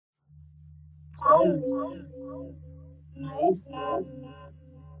tight, nice,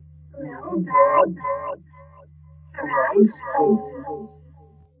 real bad, nice places,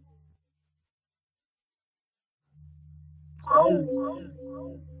 tight,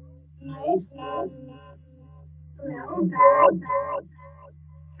 nice, real bad,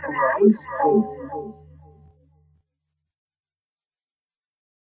 nice places.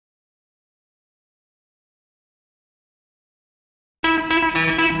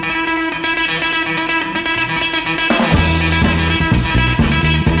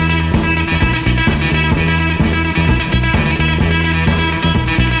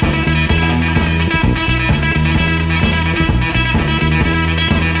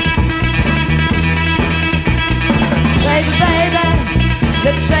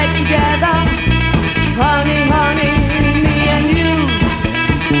 Let's shake together, honey, honey, me and you,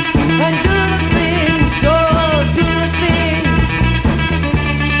 and do the things, oh, do the things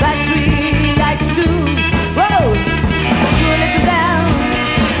that we like to do. Whoa, do a little dance,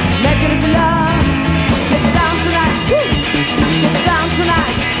 make a little love, get down tonight, woo, get down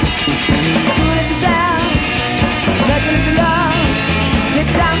tonight. Do a little dance, make a little love, get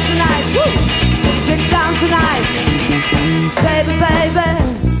down tonight, woo, get down tonight. Baby, baby,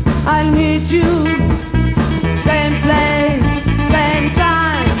 I need you. Same place, same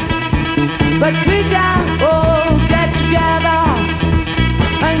time, but we can all get together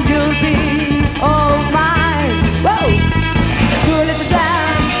and you'll be all mine. Whoa! Do a little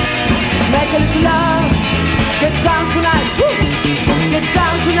dance, make a little love, get down tonight, woo! Get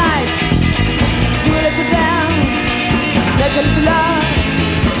down tonight. Do a little dance, make a little love,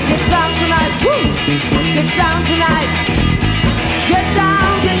 get down tonight, woo! Get down tonight. Get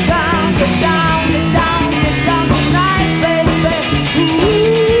down, get down, get down, get down, get down tonight, baby. Ooh.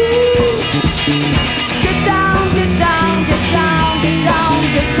 Get down, get down, get down, get down,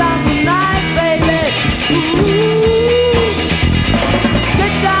 get down tonight, baby. Ooh.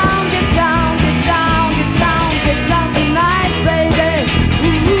 Get down, get down, get down, get down, get down tonight, baby.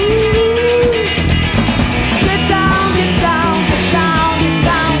 Ooh. Get down, get down, get down, get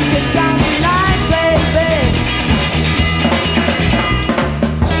down, get down tonight, baby.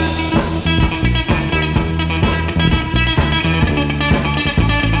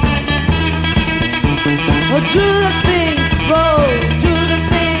 Oh, do the things, whoa, do the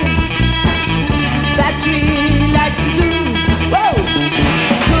things that we like to do. Whoa,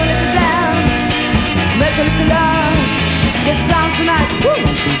 do a little dance, make a little love, get down tonight, woo,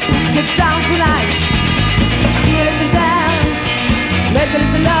 get down tonight. Do a little dance, make a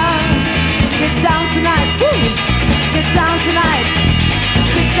little love, get down tonight, woo, get down tonight,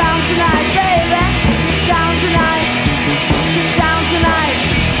 baby.